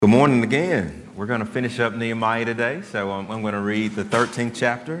Good morning again. We're going to finish up Nehemiah today. So I'm going to read the 13th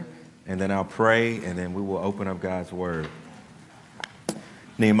chapter, and then I'll pray, and then we will open up God's Word.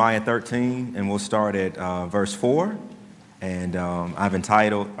 Nehemiah 13, and we'll start at verse 4. And I've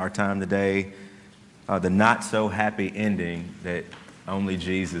entitled our time today, The Not So Happy Ending That Only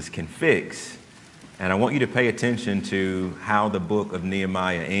Jesus Can Fix. And I want you to pay attention to how the book of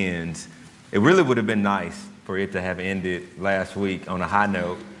Nehemiah ends. It really would have been nice for it to have ended last week on a high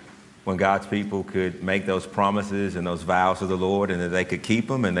note, when God's people could make those promises and those vows to the Lord, and that they could keep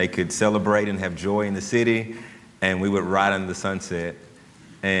them, and they could celebrate and have joy in the city, and we would ride into the sunset.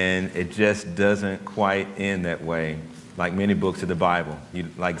 And it just doesn't quite end that way. Like many books of the Bible,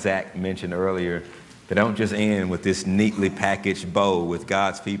 like Zach mentioned earlier, they don't just end with this neatly packaged bow with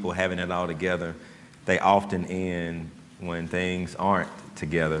God's people having it all together. They often end when things aren't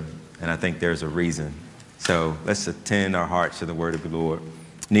together, and I think there's a reason. So let's attend our hearts to the word of the Lord.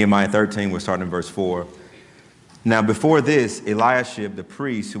 Nehemiah 13, we're starting in verse 4. Now before this, Eliashib, the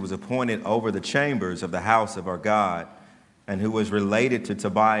priest who was appointed over the chambers of the house of our God, and who was related to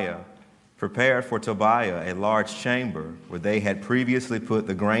Tobiah, prepared for Tobiah a large chamber where they had previously put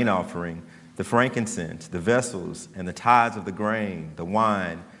the grain offering, the frankincense, the vessels, and the tithes of the grain, the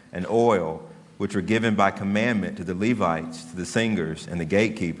wine, and oil, which were given by commandment to the Levites, to the singers, and the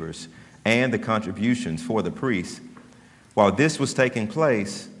gatekeepers, and the contributions for the priests. While this was taking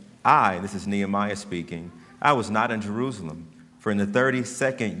place, this is Nehemiah speaking, I was not in Jerusalem, for in the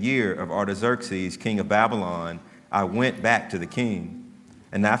 32nd year of Artaxerxes, king of Babylon, I went back to the king.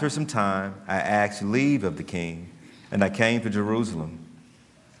 And after some time, I asked leave of the king, and I came to Jerusalem.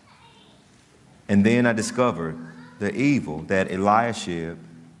 And then I discovered the evil that Eliashib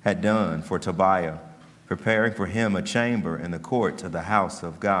had done for Tobiah, preparing for him a chamber in the courts of the house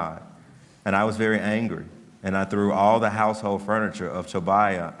of God. And I was very angry. And I threw all the household furniture of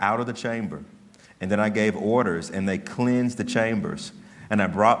Tobiah out of the chamber. And then I gave orders, and they cleansed the chambers. And I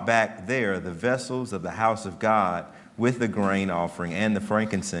brought back there the vessels of the house of God with the grain offering and the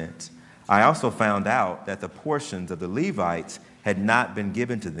frankincense. I also found out that the portions of the Levites had not been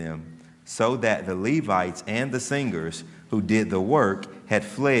given to them, so that the Levites and the singers who did the work had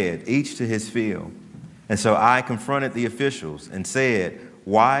fled, each to his field. And so I confronted the officials and said,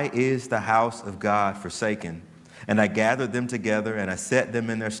 why is the house of God forsaken? And I gathered them together, and I set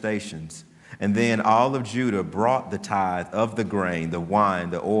them in their stations. And then all of Judah brought the tithe of the grain, the wine,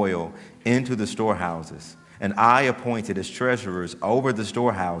 the oil, into the storehouses. And I appointed as treasurers over the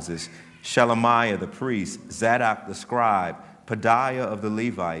storehouses Shelemiah the priest, Zadok the scribe, Pedaiah of the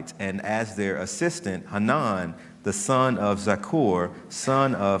Levites, and as their assistant Hanan, the son of Zakur,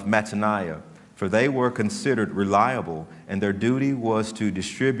 son of Mattaniah. For they were considered reliable, and their duty was to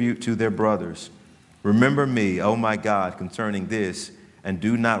distribute to their brothers. Remember me, O my God, concerning this, and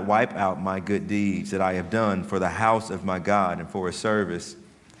do not wipe out my good deeds that I have done for the house of my God and for his service.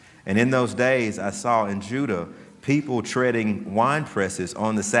 And in those days I saw in Judah people treading wine presses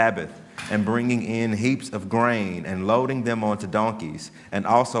on the Sabbath, and bringing in heaps of grain and loading them onto donkeys, and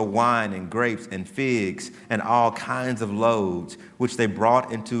also wine and grapes and figs and all kinds of loads, which they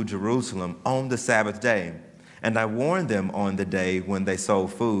brought into Jerusalem on the Sabbath day. And I warned them on the day when they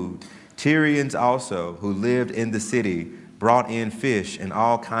sold food. Tyrians also, who lived in the city, brought in fish and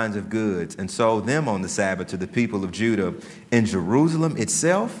all kinds of goods, and sold them on the Sabbath to the people of Judah in Jerusalem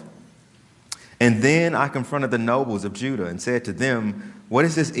itself. And then I confronted the nobles of Judah and said to them, what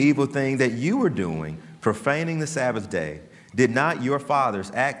is this evil thing that you are doing, profaning the Sabbath day? Did not your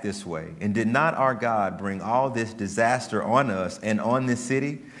fathers act this way? And did not our God bring all this disaster on us and on this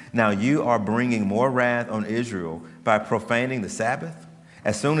city? Now you are bringing more wrath on Israel by profaning the Sabbath.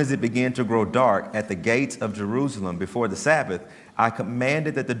 As soon as it began to grow dark at the gates of Jerusalem before the Sabbath, I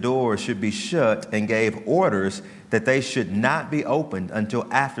commanded that the doors should be shut and gave orders that they should not be opened until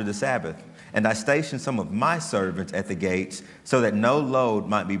after the Sabbath. And I stationed some of my servants at the gates so that no load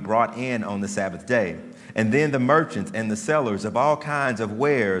might be brought in on the Sabbath day. And then the merchants and the sellers of all kinds of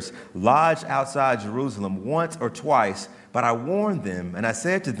wares lodged outside Jerusalem once or twice. But I warned them, and I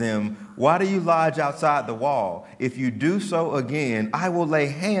said to them, why do you lodge outside the wall? If you do so again, I will lay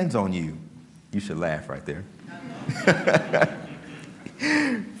hands on you. You should laugh right there.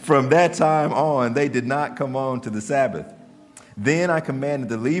 From that time on, they did not come on to the Sabbath. Then I commanded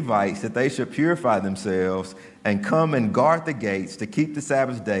the Levites that they should purify themselves and come and guard the gates to keep the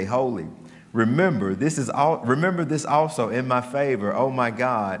Sabbath day holy. Remember this also in my favor, O my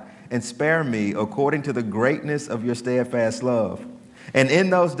God, and spare me according to the greatness of your steadfast love. And in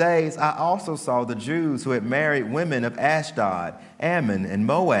those days I also saw the Jews who had married women of Ashdod, Ammon, and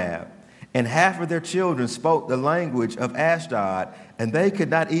Moab. And half of their children spoke the language of Ashdod, and they could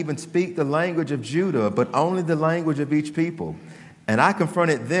not even speak the language of Judah, but only the language of each people. And I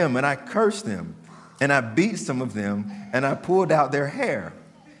confronted them, and I cursed them, and I beat some of them, and I pulled out their hair.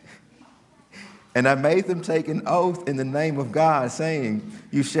 And I made them take an oath in the name of God, saying,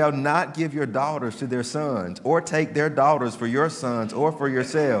 you shall not give your daughters to their sons, or take their daughters for your sons or for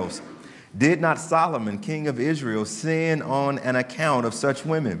yourselves. Did not Solomon, king of Israel, sin on an account of such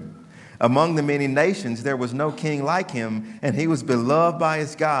women? Among the many nations there was no king like him, and he was beloved by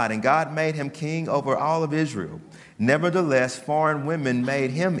his God, and God made him king over all of Israel. Nevertheless, foreign women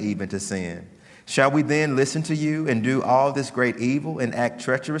made him even to sin. Shall we then listen to you and do all this great evil and act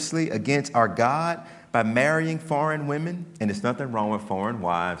treacherously against our God by marrying foreign women? And there's nothing wrong with foreign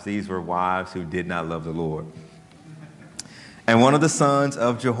wives. These were wives who did not love the Lord. And one of the sons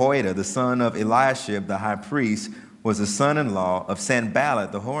of Jehoiada, the son of Eliashib, the high priest, was the son-in-law of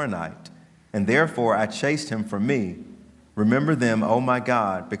Sanballat the Horonite. And therefore I chased him from me. Remember them, O my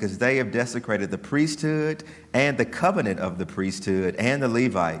God, because they have desecrated the priesthood and the covenant of the priesthood and the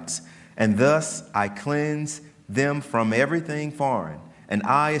Levites. And thus I cleanse them from everything foreign. And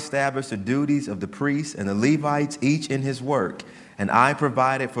I established the duties of the priests and the Levites, each in his work. And I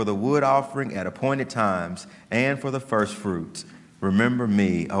provided for the wood offering at appointed times and for the first fruits. Remember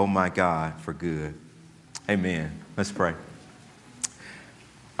me, O my God, for good. Amen. Let's pray.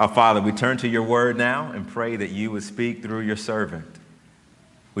 Our Father, we turn to your word now and pray that you would speak through your servant.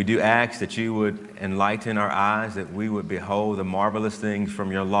 We do ask that you would enlighten our eyes, that we would behold the marvelous things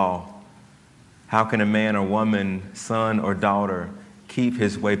from your law. How can a man or woman, son or daughter, keep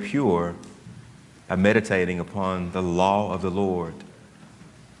his way pure by meditating upon the law of the Lord?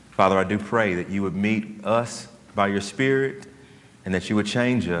 Father, I do pray that you would meet us by your Spirit and that you would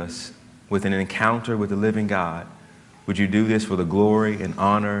change us with an encounter with the living God. Would you do this for the glory and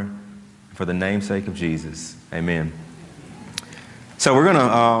honor and for the namesake of Jesus? Amen. So we're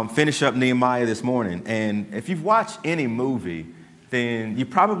going to finish up Nehemiah this morning. And if you've watched any movie, then you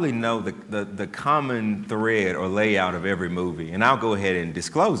probably know the common thread or layout of every movie. And I'll go ahead and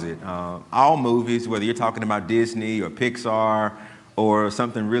disclose it. All movies, whether you're talking about Disney or Pixar or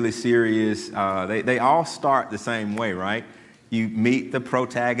something really serious, they all start the same way, right? You meet the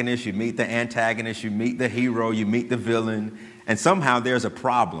protagonist, you meet the antagonist, you meet the hero, you meet the villain, and somehow there's a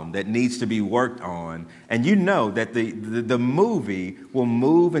problem that needs to be worked on. And you know that the movie will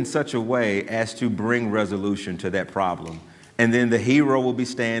move in such a way as to bring resolution to that problem. And then the hero will be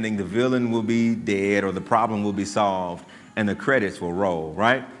standing, the villain will be dead, or the problem will be solved, and the credits will roll,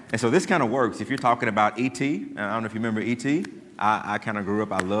 right? And so this kind of works. If you're talking about E.T., I don't know if you remember E.T. I kind of grew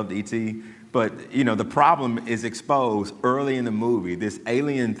up, I loved E.T., but, you know, the problem is exposed early in the movie. This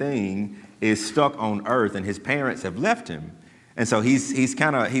alien thing is stuck on Earth, and his parents have left him. And so he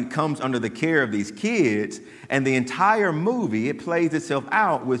comes under the care of these kids, and the entire movie, it plays itself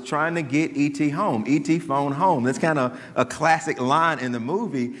out with trying to get E.T. home. E.T. phone home. That's kind of a classic line in the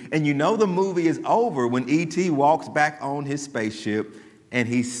movie. And you know the movie is over when E.T. walks back on his spaceship and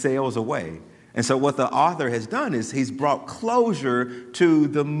he sails away. And so what the author has done is he's brought closure to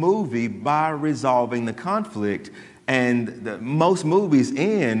the movie by resolving the conflict. And most movies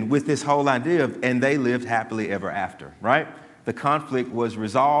end with this whole idea of, and they lived happily ever after, right? The conflict was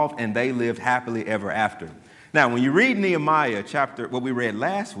resolved and they lived happily ever after. Now, when you read Nehemiah chapter, what we read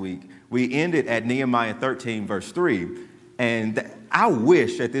last week, we ended at Nehemiah 13, verse 3. And I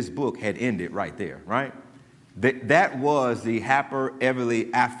wish that this book had ended right there, right? That was the happily ever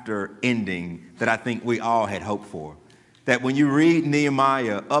after ending that I think we all had hoped for. That when you read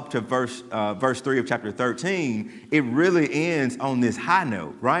Nehemiah up to verse 3 of chapter 13, it really ends on this high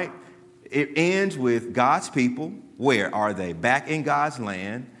note, right? It ends with God's people. Where are they? Back in God's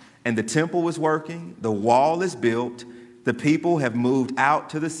land, and the temple is working, the wall is built, the people have moved out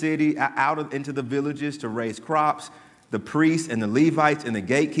to the city, into the villages to raise crops. The priests and the Levites and the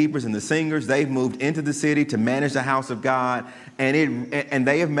gatekeepers and the singers, they've moved into the city to manage the house of God, and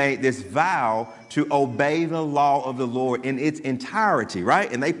they have made this vow to obey the law of the Lord in its entirety,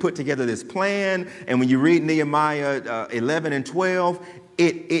 right? And they put together this plan, and when you read Nehemiah 11 and 12,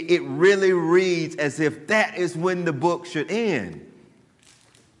 it really reads as if that is when the book should end.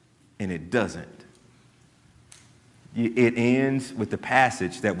 And it doesn't. It ends with the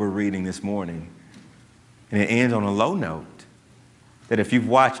passage that we're reading this morning. And it ends on a low note. That if you've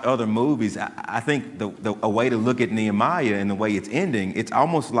watched other movies, I think a way to look at Nehemiah and the way it's ending, it's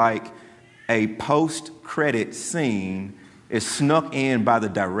almost like a post-credit scene is snuck in by the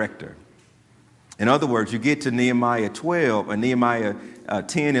director. In other words, you get to Nehemiah 12, or Nehemiah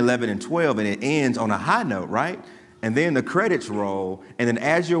 10, 11, and 12, and it ends on a high note, right? And then the credits roll, and then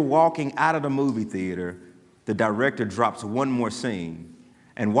as you're walking out of the movie theater, the director drops one more scene.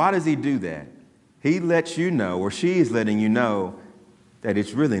 And why does he do that? He lets you know, or she is letting you know, that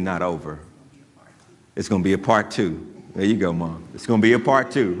it's really not over. It's going to be a part 2. There you go, Mom. It's going to be a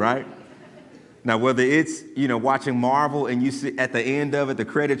part 2, right? Now, whether it's, watching Marvel and you see at the end of it, the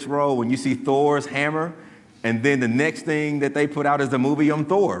credits roll, when you see Thor's hammer, and then the next thing that they put out is the movie on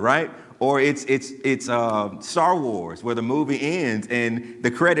Thor, right? Or it's Star Wars, where the movie ends and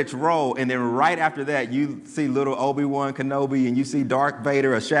the credits roll, and then right after that, you see little Obi-Wan Kenobi and you see Darth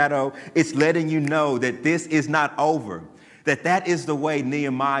Vader, a shadow. It's letting you know that this is not over, that is the way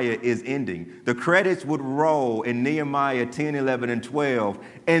Nehemiah is ending. The credits would roll in Nehemiah 10, 11, and 12,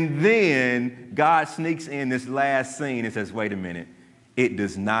 and then God sneaks in this last scene and says, wait a minute, it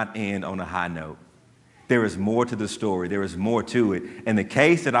does not end on a high note. There is more to the story. There is more to it. And the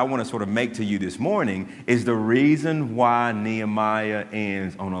case that I want to sort of make to you this morning is the reason why Nehemiah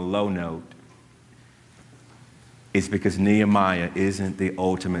ends on a low note. It's because Nehemiah isn't the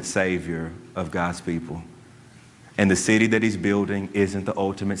ultimate savior of God's people. And the city that he's building isn't the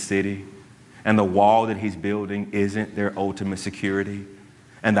ultimate city. And the wall that he's building isn't their ultimate security.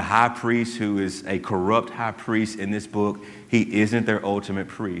 And the high priest, who is a corrupt high priest in this book, he isn't their ultimate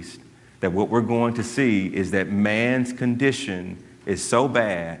priest. That what we're going to see is that man's condition is so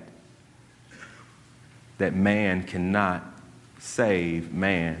bad that man cannot save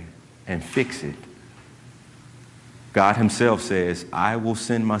man and fix it. God himself says, I will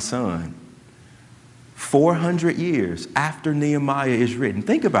send my son 400 years after Nehemiah is written.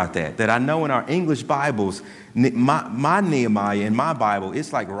 Think about that I know in our English Bibles, my Nehemiah in my Bible,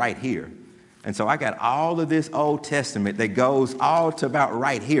 it's like right here. And so I got all of this Old Testament that goes all to about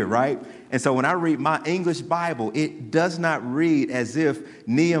right here, right? And so when I read my English Bible, it does not read as if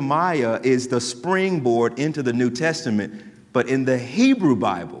Nehemiah is the springboard into the New Testament. But in the Hebrew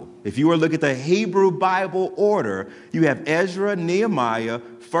Bible, if you were to look at the Hebrew Bible order, you have Ezra, Nehemiah,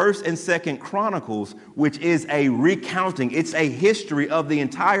 1st and 2nd Chronicles, which is a recounting. It's a history of the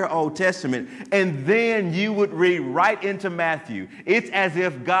entire Old Testament. And then you would read right into Matthew. It's as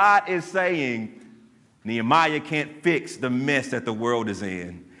if God is saying, Nehemiah can't fix the mess that the world is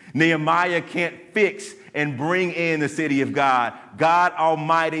in. Nehemiah can't fix and bring in the city of God. God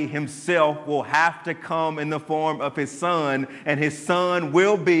Almighty himself will have to come in the form of his son, and his son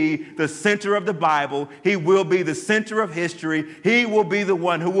will be the center of the Bible. He will be the center of history. He will be the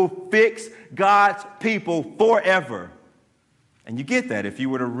one who will fix God's people forever. And you get that if you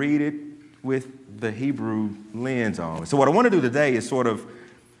were to read it with the Hebrew lens on. So what I want to do today is sort of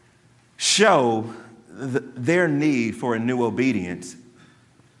show their need for a new obedience,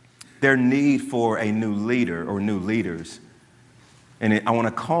 their need for a new leader or new leaders. And I want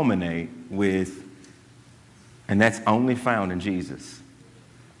to culminate with, and that's only found in Jesus.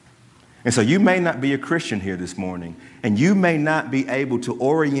 And so you may not be a Christian here this morning, and you may not be able to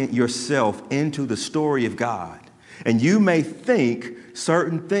orient yourself into the story of God. And you may think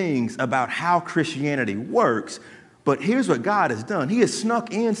certain things about how Christianity works, but here's what God has done. He has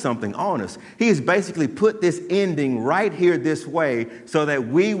snuck in something on us. He has basically put this ending right here this way so that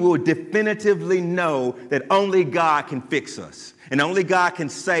we will definitively know that only God can fix us. And only God can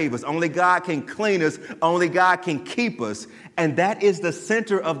save us. Only God can clean us. Only God can keep us. And that is the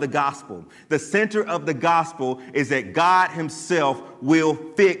center of the gospel. The center of the gospel is that God himself will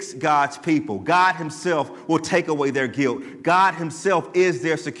fix God's people. God himself will take away their guilt. God himself is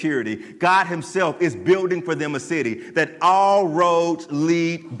their security. God himself is building for them a city. That all roads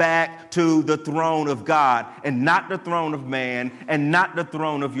lead back to the throne of God, and not the throne of man, and not the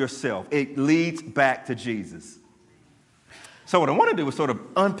throne of yourself. It leads back to Jesus. So what I want to do is sort of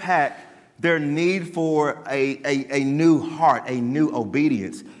unpack their need for a new heart, a new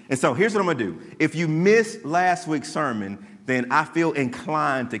obedience. And so here's what I'm going to do. If you missed last week's sermon, then I feel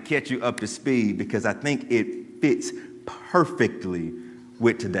inclined to catch you up to speed because I think it fits perfectly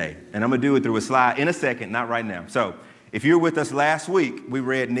with today. And I'm going to do it through a slide in a second, not right now. So if you were with us last week, we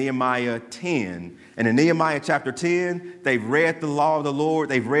read Nehemiah 10. And in Nehemiah chapter 10, they've read the law of the Lord.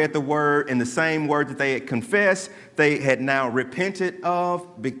 They've read the word, and the same word that they had confessed, they had now repented of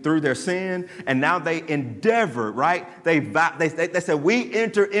through their sin. And now they endeavor, right? They said, we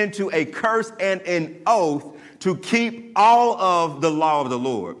enter into a curse and an oath to keep all of the law of the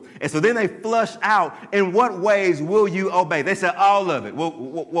Lord. And so then they flush out, in what ways will you obey? They said all of it.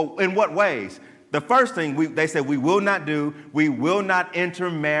 Well, in what ways? The first thing they said we will not do, we will not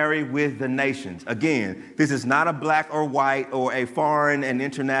intermarry with the nations. Again, this is not a black or white or a foreign and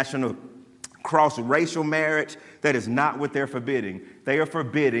international cross-racial marriage. That is not what they're forbidding. They are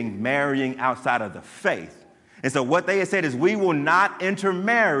forbidding marrying outside of the faith. And so what they had said is we will not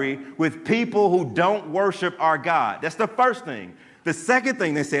intermarry with people who don't worship our God. That's the first thing. The second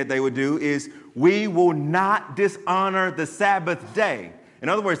thing they said they would do is we will not dishonor the Sabbath day. In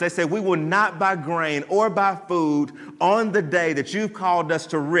other words, they said we will not buy grain or buy food on the day that you've called us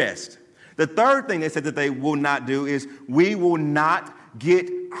to rest. The third thing they said that they will not do is we will not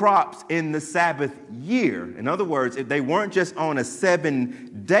get crops in the Sabbath year. In other words, if they weren't just on a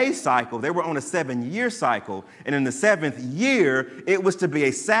 7-day cycle, they were on a 7-year cycle. And in the 7th year, it was to be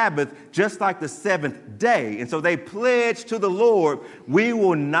a Sabbath just like the 7th day. And so they pledged to the Lord, we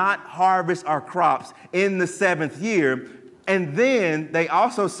will not harvest our crops in the 7th year. And then they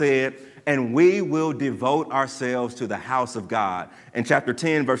also said, and we will devote ourselves to the house of God. In chapter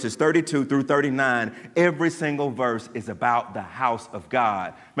 10, verses 32 through 39, every single verse is about the house of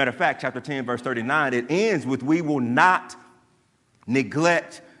God. Matter of fact, chapter 10, verse 39, it ends with, we will not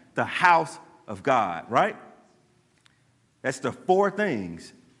neglect the house of God, right? That's the 4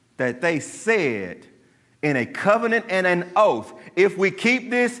 things that they said in a covenant and an oath. If we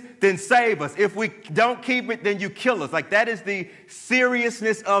keep this, then save us. If we don't keep it, then you kill us. Like, that is the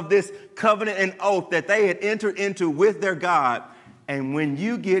seriousness of this covenant and oath that they had entered into with their God. And when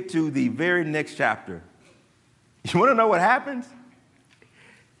you get to the very next chapter, you want to know what happens?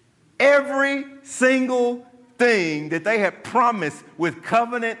 Every single thing that they had promised with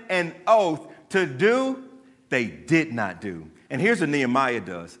covenant and oath to do, they did not do. And here's what Nehemiah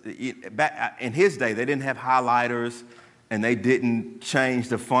does. Back in his day, they didn't have highlighters and they didn't change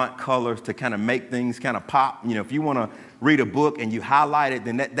the font colors to kind of make things kind of pop. You know, if you want to read a book and you highlight it,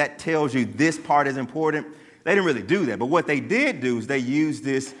 then that tells you this part is important. They didn't really do that. But what they did do is they used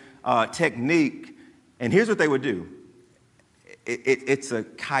this technique. And here's what they would do. It's a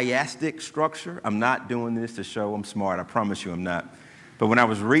chiastic structure. I'm not doing this to show I'm smart. I promise you I'm not. But when I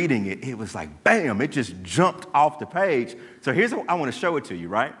was reading it, it was like, bam, it just jumped off the page. So here's what I want to show it to you,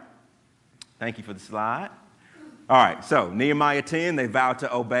 right? Thank you for the slide. All right, so Nehemiah 10, they vowed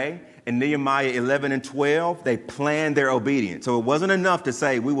to obey. In Nehemiah 11 and 12, they planned their obedience. So it wasn't enough to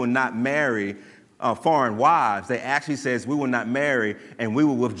say we will not marry foreign wives. They actually says we will not marry and we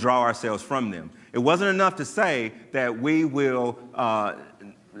will withdraw ourselves from them. It wasn't enough to say that we will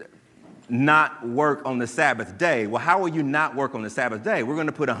not work on the Sabbath day. Well, how will you not work on the Sabbath day? We're going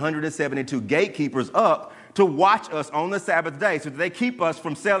to put 172 gatekeepers up to watch us on the Sabbath day so that they keep us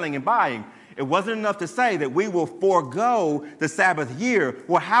from selling and buying. It wasn't enough to say that we will forego the Sabbath year.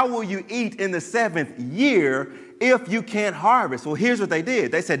 Well, how will you eat in the 7th year if you can't harvest? Well, here's what they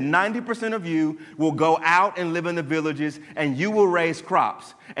did. They said 90% of you will go out and live in the villages and you will raise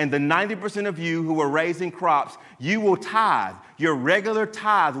crops. And the 90% of you who are raising crops, you will tithe. Your regular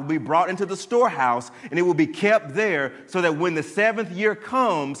tithe will be brought into the storehouse and it will be kept there so that when the 7th year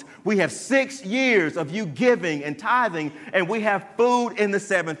comes, we have 6 years of you giving and tithing and we have food in the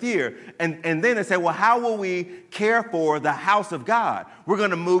 7th year. And then they say, well, how will we care for the house of God? We're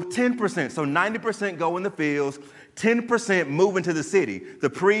going to move 10%. So 90% go in the fields. 10% move into the city. The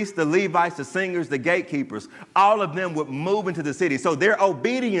priests, the Levites, the singers, the gatekeepers, all of them would move into the city. So their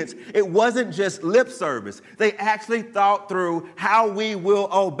obedience, it wasn't just lip service. They actually thought through how we will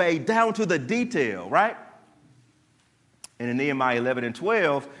obey down to the detail, right? And in Nehemiah 11 and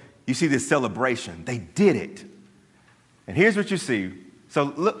 12, you see this celebration. They did it. And here's what you see.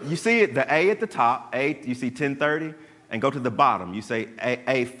 So look, you see it, the A at the top, A, you see 1030, and go to the bottom. You say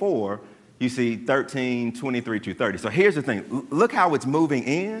A4. You see 13, 23 to 30. So here's the thing. Look how it's moving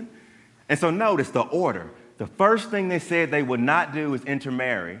in. And so notice the order. The first thing they said they would not do is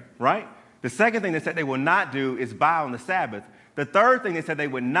intermarry, right? The second thing they said they will not do is buy on the Sabbath. The third thing they said they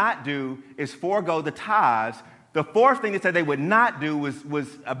would not do is forego the tithes. The fourth thing they said they would not do was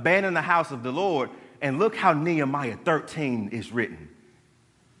abandon the house of the Lord. And look how Nehemiah 13 is written.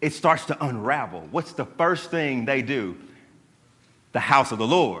 It starts to unravel. What's the first thing they do? The house of the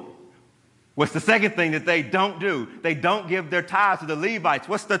Lord. What's the second thing that they don't do? They don't give their tithes to the Levites.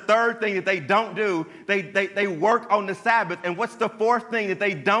 What's the third thing that they don't do? They work on the Sabbath. And what's the fourth thing that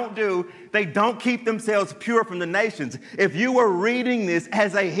they don't do? They don't keep themselves pure from the nations. If you were reading this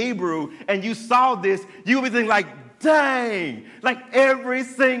as a Hebrew and you saw this, you would think like, dang, like every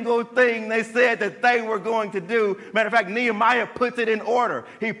single thing they said that they were going to do. Matter of fact, Nehemiah puts it in order.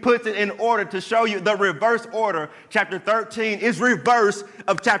 He puts it in order to show you the reverse order. Chapter 13 is reverse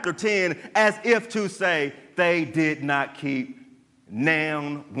of chapter 10, as if to say they did not keep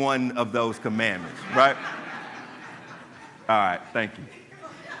now one of those commandments, right? All right, thank you.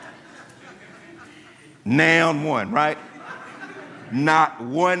 Now one, right? Not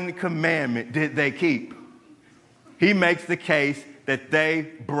one commandment did they keep. He makes the case that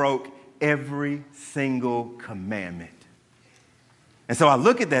they broke every single commandment. And so I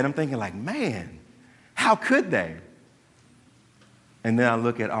look at that, I'm thinking like, man, how could they? And then I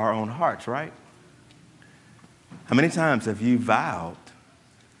look at our own hearts, right? How many times have you vowed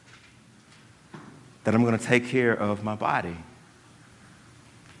that I'm going to take care of my body?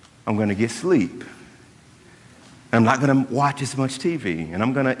 I'm going to get sleep. I'm not going to watch as much TV, and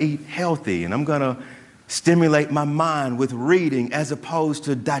I'm going to eat healthy, and I'm going to stimulate my mind with reading as opposed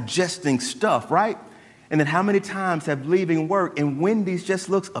to digesting stuff, right? And then how many times have leaving work and Wendy's just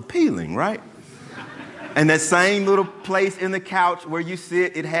looks appealing, right? And that same little place in the couch where you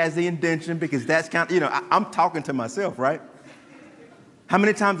sit, it has the indention because that's kind of, I'm talking to myself, right? How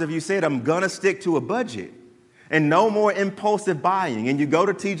many times have you said, I'm going to stick to a budget and no more impulsive buying? And you go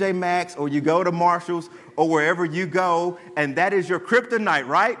to TJ Maxx or you go to Marshall's or wherever you go, and that is your kryptonite,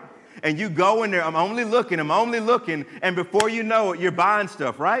 right? And you go in there, I'm only looking, and before you know it, you're buying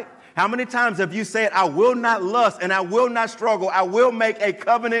stuff, right? How many times have you said, I will not lust and I will not struggle. I will make a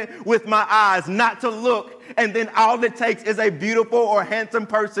covenant with my eyes not to look. And then all it takes is a beautiful or handsome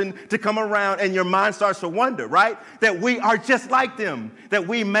person to come around and your mind starts to wonder, right? That we are just like them, that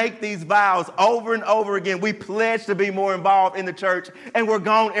we make these vows over and over again. We pledge to be more involved in the church and we're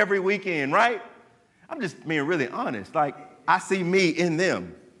gone every weekend, right? I'm just being really honest. Like, I see me in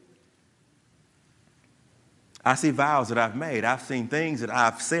them. I see vows that I've made. I've seen things that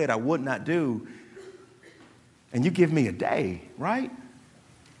I've said I would not do. And you give me a day, right?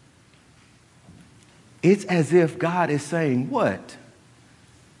 It's as if God is saying, what?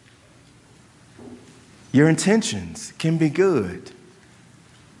 Your intentions can be good.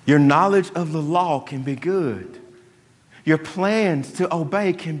 Your knowledge of the law can be good. Your plans to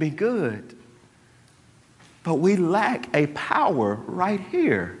obey can be good. But we lack a power right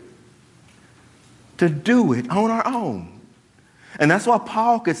here to do it on our own. And that's why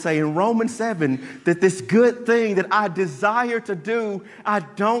Paul could say in Romans 7 that this good thing that I desire to do, I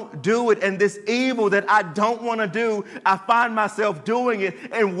don't do it. And this evil that I don't want to do, I find myself doing it.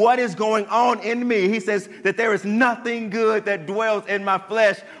 And what is going on in me? He says that there is nothing good that dwells in my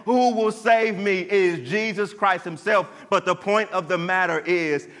flesh. Who will save me? It is Jesus Christ himself. But the point of the matter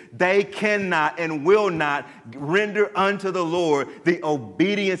is they cannot and will not render unto the Lord the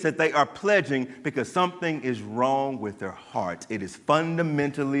obedience that they are pledging because something is wrong with their heart. It is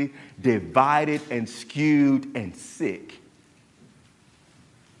fundamentally divided and skewed and sick.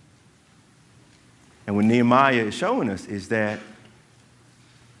 And what Nehemiah is showing us is that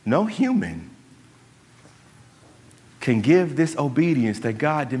no human can give this obedience that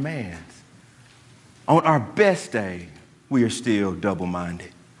God demands. On our best day, we are still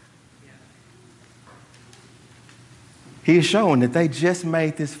double-minded. He is showing that they just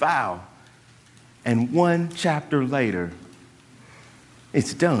made this vow, and one chapter later,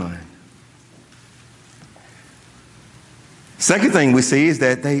 it's done. Second thing we see is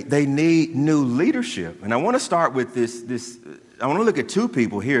that they need new leadership. And I want to start with this. I want to look at two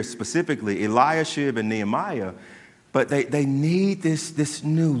people here specifically, Eliashib and Nehemiah, but they need this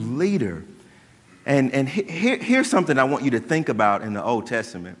new leader. And here's something I want you to think about in the Old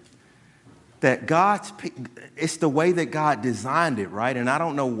Testament. That it's the way that God designed it, right? And I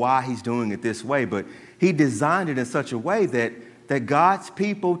don't know why he's doing it this way, but he designed it in such a way that God's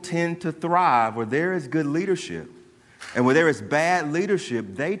people tend to thrive where there is good leadership. And where there is bad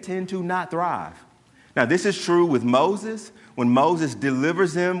leadership, they tend to not thrive. Now, this is true with Moses. When Moses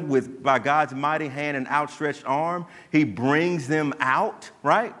delivers them by God's mighty hand and outstretched arm, he brings them out,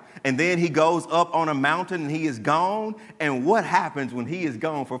 right? And then he goes up on a mountain and he is gone. And what happens when he is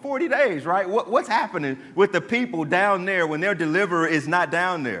gone for 40 days, right? What's happening with the people down there when their deliverer is not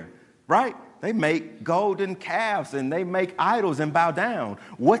down there, right? They make golden calves and they make idols and bow down.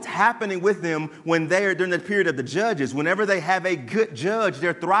 What's happening with them when they're during the period of the judges? Whenever they have a good judge,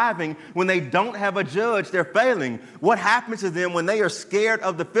 they're thriving. When they don't have a judge, they're failing. What happens to them when they are scared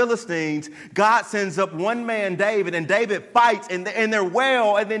of the Philistines? God sends up one man, David, and David fights and they're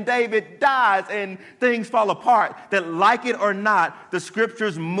well, and then David dies and things fall apart. That like it or not, the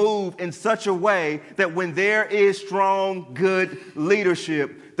scriptures move in such a way that when there is strong, good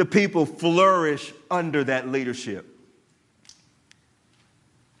leadership, the people flourish under that leadership.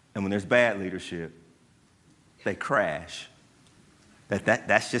 And when there's bad leadership, they crash.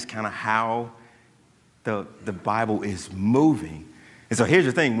 That's just kind of how the Bible is moving. And so here's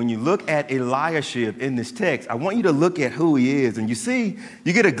the thing. When you look at Eliashib in this text, I want you to look at who he is. And you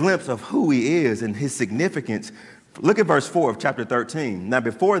get a glimpse of who he is and his significance. Look at verse 4 of chapter 13. Now,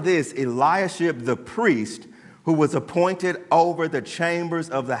 before this, Eliashib the priest, who was appointed over the chambers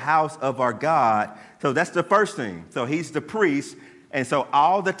of the house of our God. So that's the first thing. So he's the priest. And so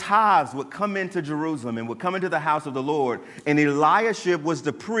all the tithes would come into Jerusalem and would come into the house of the Lord. And Eliashib was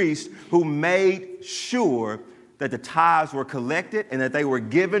the priest who made sure that the tithes were collected and that they were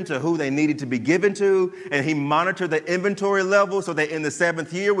given to who they needed to be given to. And he monitored the inventory level so that in the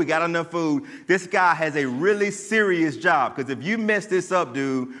 7th year, we got enough food. This guy has a really serious job, because if you mess this up,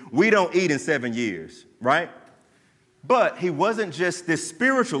 dude, we don't eat in 7 years, right? But he wasn't just this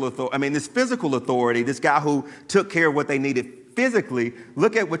spiritual authority, this physical authority, this guy who took care of what they needed physically.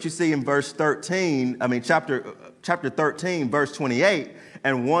 Look at what you see in verse 13, chapter 13, verse 28.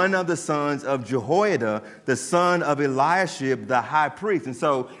 And one of the sons of Jehoiada, the son of Eliashib, the high priest. And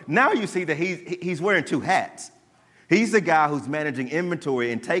so now you see that he's wearing two hats. He's the guy who's managing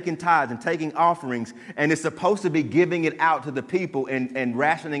inventory and taking tithes and taking offerings, and is supposed to be giving it out to the people and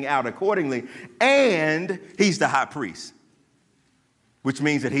rationing out accordingly. And he's the high priest, which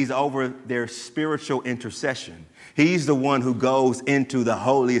means that he's over their spiritual intercession. He's the one who goes into the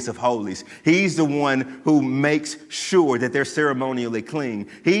holiest of holies. He's the one who makes sure that they're ceremonially clean.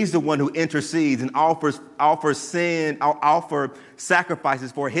 He's the one who intercedes and offers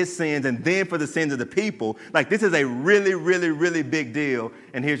sacrifices for his sins and then for the sins of the people. Like, this is a really, really, really big deal.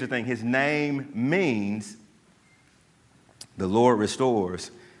 And here's the thing. His name means the Lord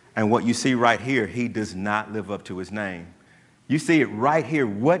restores. And what you see right here, he does not live up to his name. You see it right here.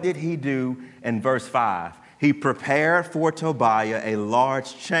 What did he do in verse 5? He prepared for Tobiah a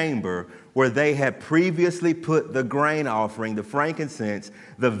large chamber where they had previously put the grain offering, the frankincense,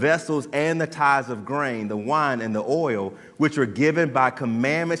 the vessels and the tithes of grain, the wine and the oil, which were given by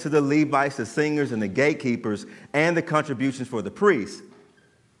commandments to the Levites, the singers and the gatekeepers, and the contributions for the priests.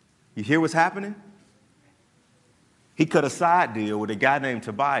 You hear what's happening? He cut a side deal with a guy named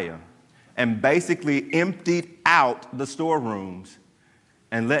Tobiah and basically emptied out the storerooms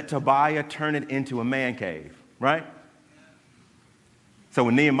and let Tobiah turn it into a man cave, right? So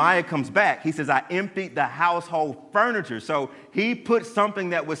when Nehemiah comes back, he says, I emptied the household furniture. So he put something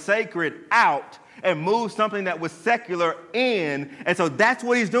that was sacred out and moved something that was secular in. And so that's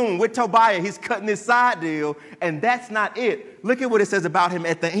what he's doing with Tobiah. He's cutting this side deal, and that's not it. Look at what it says about him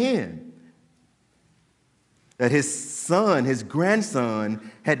at the end. That his son, his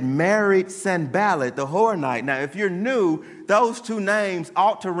grandson, had married Sanballat the Horonite. Now, if you're new, those two names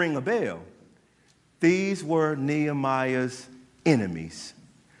ought to ring a bell. These were Nehemiah's enemies.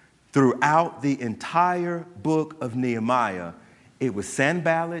 Throughout the entire book of Nehemiah, it was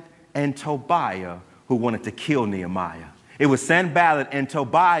Sanballat and Tobiah who wanted to kill Nehemiah. It was Sanballat and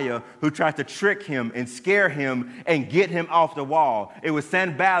Tobiah who tried to trick him and scare him and get him off the wall. It was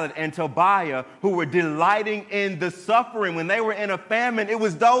Sanballat and Tobiah who were delighting in the suffering. When they were in a famine, it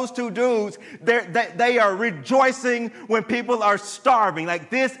was those two dudes. They are rejoicing when people are starving.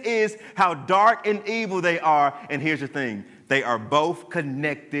 Like, this is how dark and evil they are. And here's the thing. They are both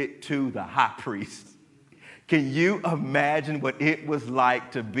connected to the high priest. Can you imagine what it was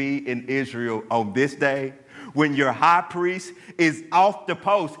like to be in Israel on this day? When your high priest is off the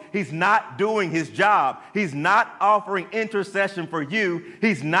post, he's not doing his job. He's not offering intercession for you.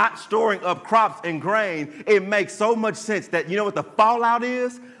 He's not storing up crops and grain. It makes so much sense that, you know what the fallout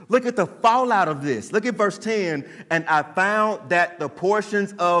is? Look at the fallout of this. Look at verse 10. And I found that the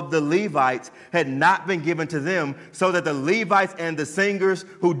portions of the Levites had not been given to them, so that the Levites and the singers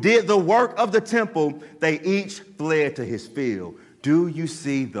who did the work of the temple, they each fled to his field. Do you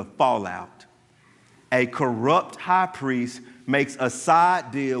see the fallout? A corrupt high priest makes a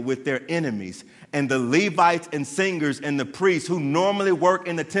side deal with their enemies. And the Levites and singers and the priests who normally work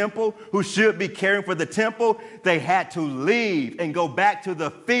in the temple, who should be caring for the temple, they had to leave and go back to the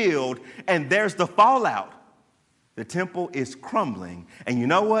field. And there's the fallout. The temple is crumbling. And you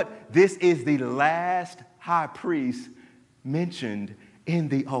know what? This is the last high priest mentioned in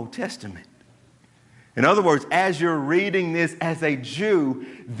the Old Testament. In other words, as you're reading this as a Jew,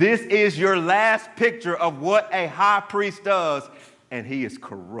 this is your last picture of what a high priest does. And he is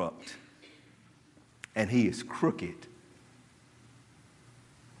corrupt. And he is crooked.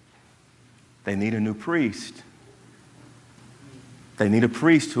 They need a new priest. They need a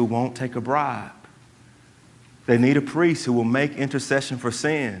priest who won't take a bribe. They need a priest who will make intercession for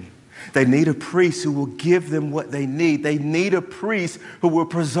sin. They need a priest who will give them what they need. They need a priest who will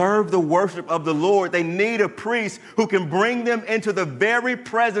preserve the worship of the Lord. They need a priest who can bring them into the very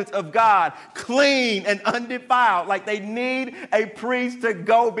presence of God, clean and undefiled. Like, they need a priest to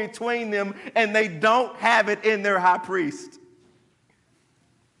go between them, and they don't have it in their high priest.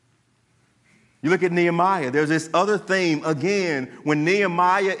 You look at Nehemiah, there's this other theme again. When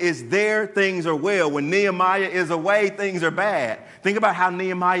Nehemiah is there, things are well. When Nehemiah is away, things are bad. Think about how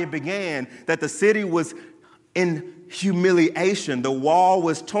Nehemiah began, that the city was in humiliation. The wall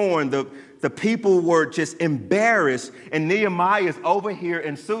was torn. The people were just embarrassed. And Nehemiah is over here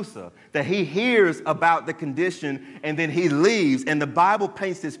in Susa, that he hears about the condition and then he leaves. And the Bible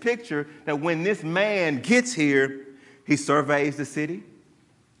paints this picture that when this man gets here, he surveys the city.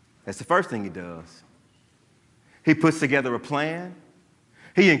 That's the first thing he does. He puts together a plan.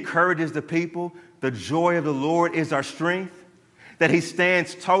 He encourages the people. The joy of the Lord is our strength. That he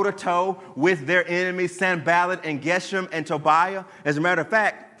stands toe-to-toe with their enemies, Sanballat and Geshem and Tobiah. As a matter of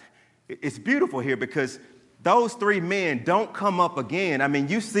fact, it's beautiful here because those three men don't come up again. I mean,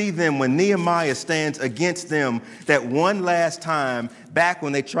 you see them when Nehemiah stands against them that one last time back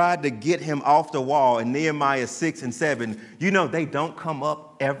when they tried to get him off the wall in Nehemiah 6 and 7. You know, they don't come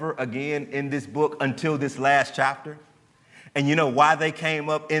up ever again in this book until this last chapter. And you know why they came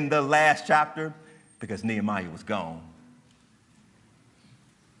up in the last chapter? Because Nehemiah was gone.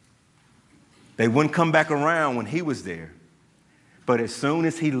 They wouldn't come back around when he was there. But as soon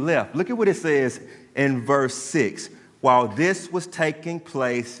as he left, look at what it says in verse 6. While this was taking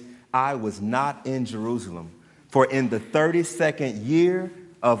place, I was not in Jerusalem. For in the 32nd year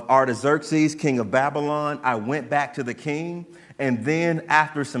of Artaxerxes, king of Babylon, I went back to the king. And then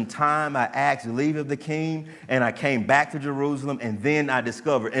after some time, I asked leave of the king, and I came back to Jerusalem, and then I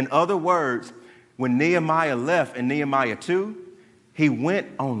discovered. In other words, when Nehemiah left in Nehemiah 2, he went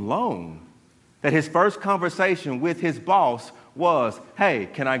on loan. That his first conversation with his boss was, hey,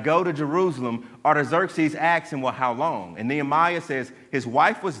 can I go to Jerusalem? Artaxerxes asked him, well, how long? And Nehemiah says his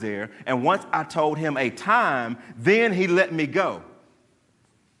wife was there, and once I told him a time, then he let me go.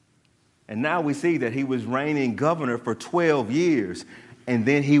 And now we see that he was reigning governor for 12 years, and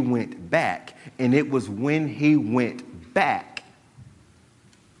then he went back. And it was when he went back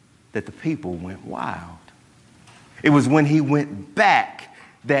that the people went wild. It was when he went back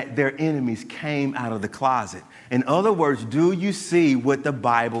that their enemies came out of the closet. In other words, do you see what the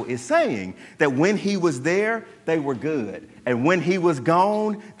Bible is saying? That when he was there, they were good. And when he was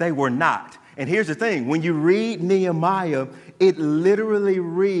gone, they were not. And here's the thing. When you read Nehemiah, it literally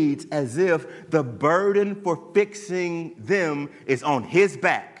reads as if the burden for fixing them is on his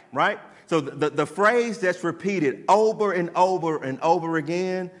back, right? So the phrase that's repeated over and over and over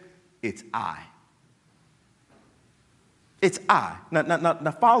again, it's I. It's I.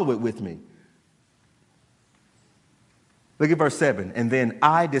 Now follow it with me. Look at verse 7. And then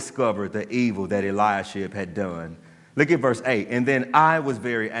I discovered the evil that Eliashib had done. Look at verse 8. And then I was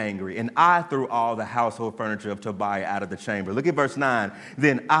very angry, and I threw all the household furniture of Tobiah out of the chamber. Look at verse 9.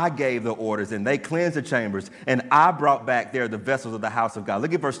 Then I gave the orders, and they cleansed the chambers, and I brought back there the vessels of the house of God.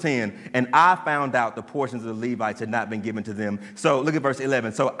 Look at verse 10. And I found out the portions of the Levites had not been given to them. So look at verse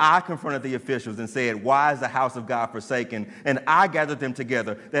 11. So I confronted the officials and said, why is the house of God forsaken? And I gathered them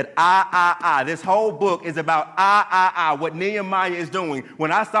together. That I. This whole book is about I. What Nehemiah is doing.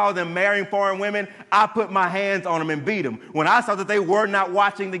 When I saw them marrying foreign women, I put my hands on them and beat them. When I saw that they were not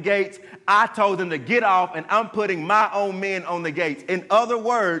watching the gates, I told them to get off, and I'm putting my own men on the gates. In other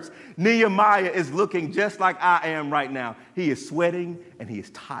words, Nehemiah is looking just like I am right now. He is sweating and he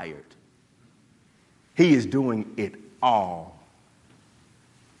is tired. He is doing it all.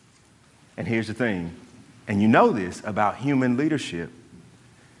 And here's the thing, and you know this about human leadership.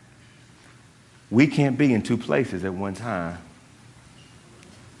 We can't be in two places at one time.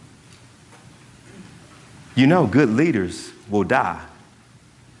 You know, good leaders will die.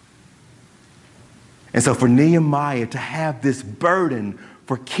 And so for Nehemiah to have this burden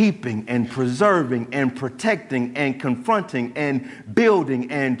for keeping and preserving and protecting and confronting and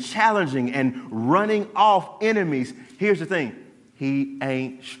building and challenging and running off enemies, here's the thing. He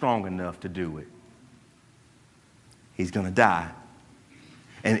ain't strong enough to do it. He's going to die.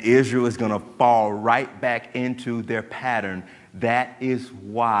 And Israel is going to fall right back into their pattern. That is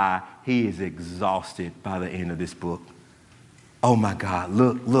why he is exhausted by the end of this book. Oh my God,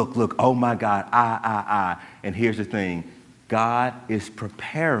 look. Oh my God, I. And here's the thing. God is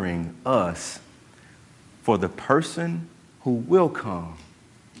preparing us for the person who will come,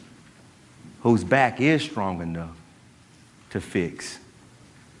 whose back is strong enough to fix,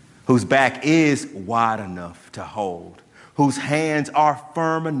 whose back is wide enough to hold, whose hands are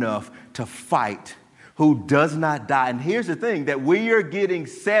firm enough to fight, who does not die. And here's the thing, that we are getting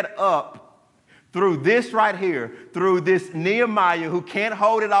set up through this right here, through this Nehemiah who can't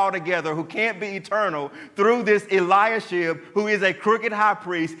hold it all together, who can't be eternal, through this Eliashib who is a crooked high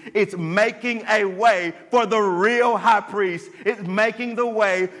priest, it's making a way for the real high priest. It's making the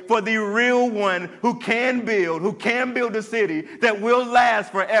way for the real one who can build a city that will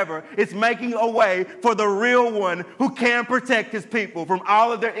last forever. It's making a way for the real one who can protect his people from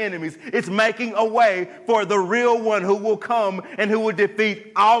all of their enemies. It's making a way for the real one who will come and who will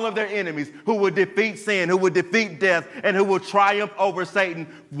defeat all of their enemies, who will defeat sin, who will defeat death, and who will triumph over Satan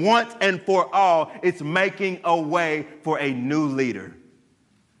once and for all. It's making a way for a new leader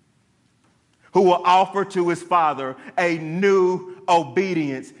who will offer to his Father a new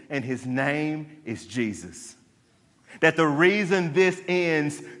obedience, and his name is Jesus. That the reason this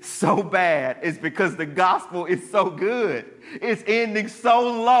ends so bad is because the gospel is so good. It's ending so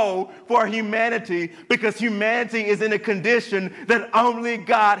low for humanity because humanity is in a condition that only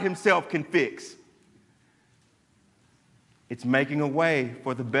God himself can fix. It's making a way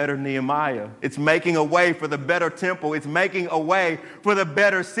for the better Nehemiah. It's making a way for the better temple. It's making a way for the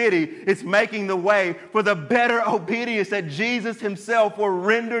better city. It's making the way for the better obedience that Jesus himself will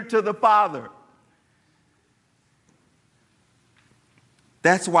render to the Father.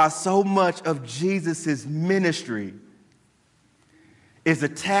 That's why so much of Jesus' ministry is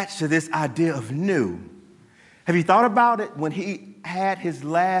attached to this idea of new. Have you thought about it? When he had his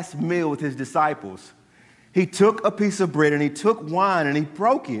last meal with his disciples, he took a piece of bread and he took wine and he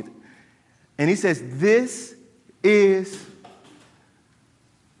broke it. And he says, "This is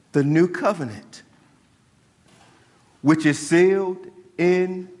the new covenant, which is sealed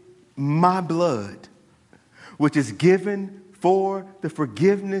in my blood, which is given for the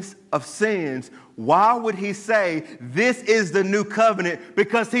forgiveness of sins." Why would he say this is the new covenant?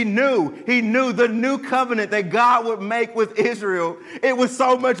 Because he knew the new covenant that God would make with Israel. It was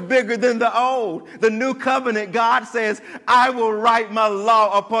so much bigger than the old. The new covenant, God says, "I will write my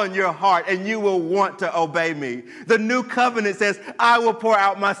law upon your heart and you will want to obey me." The new covenant says, "I will pour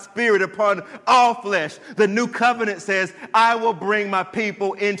out my spirit upon all flesh." The new covenant says, "I will bring my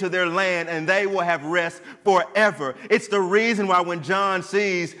people into their land and they will have rest forever." It's the reason why when John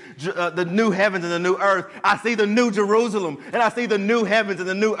sees the new heavens and the new earth, I see the new Jerusalem and I see the new heavens and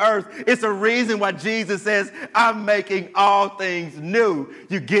the new earth. It's the reason why Jesus says, "I'm making all things new."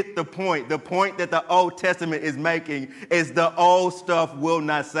 You get the point. The point that the Old Testament is making is the old stuff will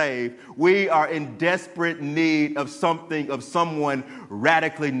not save. We are in desperate need of someone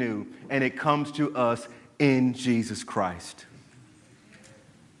radically new, and it comes to us in Jesus Christ.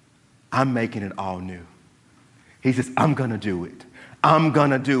 I'm making it all new. He says, "I'm going to do it. I'm going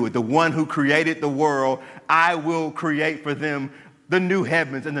to do it. The one who created the world, I will create for them the new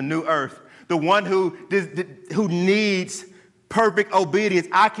heavens and the new earth." The one who needs perfect obedience,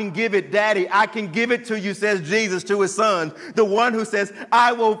 I can give it, Daddy. I can give it to you, says Jesus to his son. The one who says,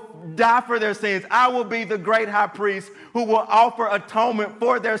 "I will die for their sins. I will be the great high priest who will offer atonement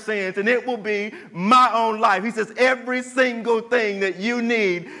for their sins, and it will be my own life." He says, every single thing that you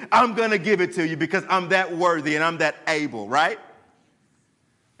need, I'm going to give it to you because I'm that worthy and I'm that able, right?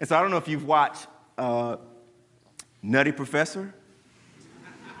 And so I don't know if you've watched Nutty Professor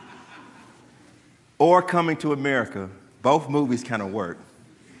or Coming to America. Both movies kind of work.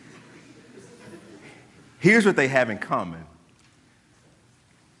 Here's what they have in common.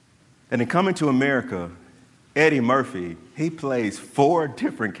 And in Coming to America, Eddie Murphy, he plays 4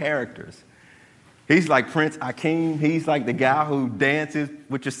 different characters. He's like Prince Akeem. He's like the guy who dances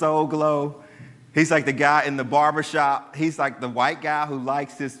with your soul glow. He's like the guy in the barbershop. He's like the white guy who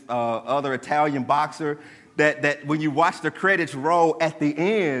likes this other Italian boxer. That when you watch the credits roll at the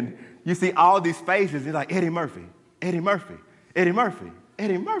end, you see all these faces. You're like, Eddie Murphy, Eddie Murphy, Eddie Murphy,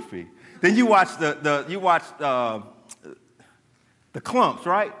 Eddie Murphy. Then you watch the Clumps,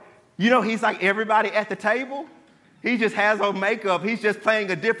 right? You know, he's like everybody at the table. He just has on makeup. He's just playing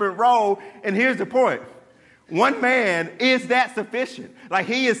a different role. And here's the point. One man is that sufficient. Like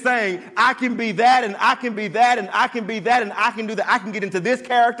he is saying, I can be that and I can be that and I can be that and I can do that. I can get into this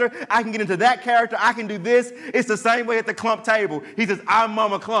character. I can get into that character. I can do this. It's the same way at the Clump table. He says, "I'm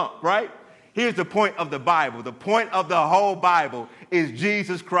Mama Clump," right? Here's the point of the Bible. The point of the whole Bible is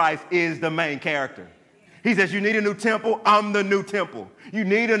Jesus Christ is the main character. He says, you need a new temple, I'm the new temple. You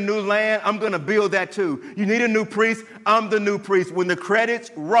need a new land, I'm going to build that too. You need a new priest, I'm the new priest. When the credits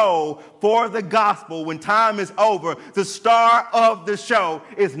roll for the gospel, when time is over, the star of the show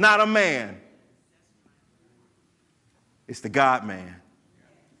is not a man. It's the God-man.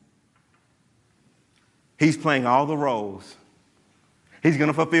 He's playing all the roles. He's going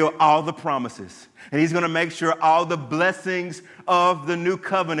to fulfill all the promises. And he's going to make sure all the blessings of the new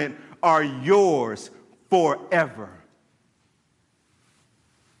covenant are yours forever.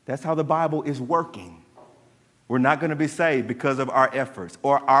 That's how the Bible is working. We're not going to be saved because of our efforts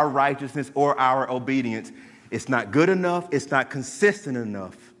or our righteousness or our obedience. It's not good enough. It's not consistent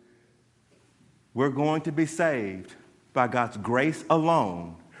enough. We're going to be saved by God's grace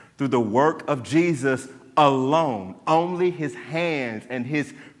alone, through the work of Jesus alone. Only his hands and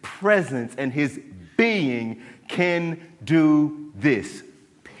his presence and his being can do this,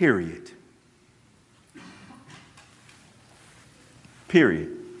 period.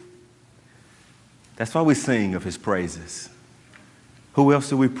 Period. That's why we sing of his praises. Who else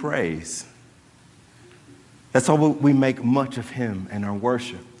do we praise? That's why we make much of him in our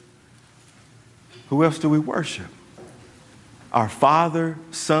worship. Who else do we worship? Our Father,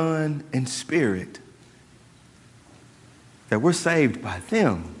 Son, and Spirit. That we're saved by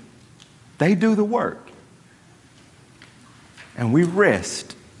them. They do the work. And we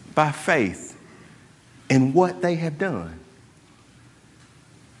rest by faith in what they have done.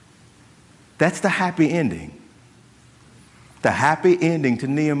 That's the happy ending. The happy ending to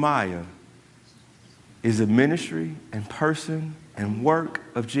Nehemiah is the ministry and person and work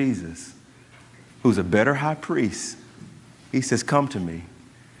of Jesus, who's a better high priest. He says, come to me.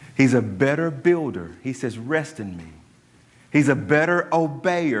 He's a better builder. He says, rest in me. He's a better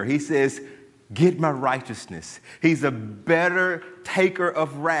obeyer. He says, get my righteousness. He's a better taker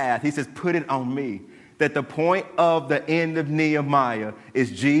of wrath. He says, put it on me. That the point of the end of Nehemiah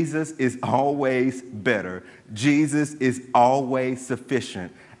is Jesus is always better. Jesus is always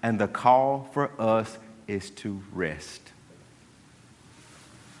sufficient. And the call for us is to rest.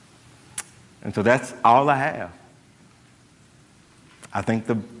 And so that's all I have. I think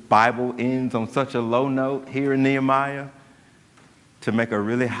the Bible ends on such a low note here in Nehemiah to make a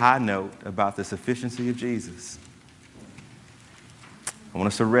really high note about the sufficiency of Jesus. I want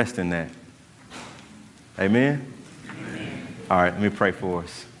us to rest in that. Amen? Amen. All right, let me pray for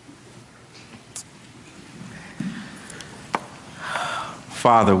us.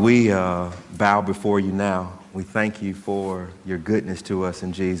 Father, we bow before you now. We thank you for your goodness to us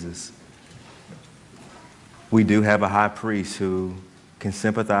in Jesus. We do have a high priest who can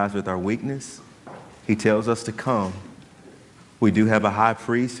sympathize with our weakness. He tells us to come. We do have a high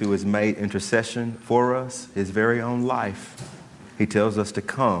priest who has made intercession for us, his very own life. He tells us to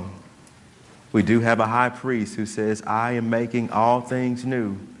come. We do have a high priest who says, I am making all things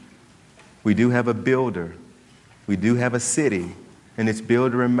new. We do have a builder. We do have a city, and its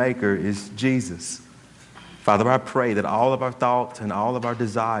builder and maker is Jesus. Father, I pray that all of our thoughts and all of our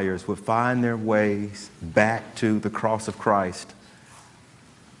desires would find their ways back to the cross of Christ,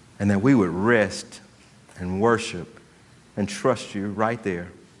 and that we would rest and worship and trust you right there.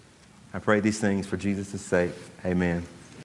 I pray these things for Jesus' sake. Amen.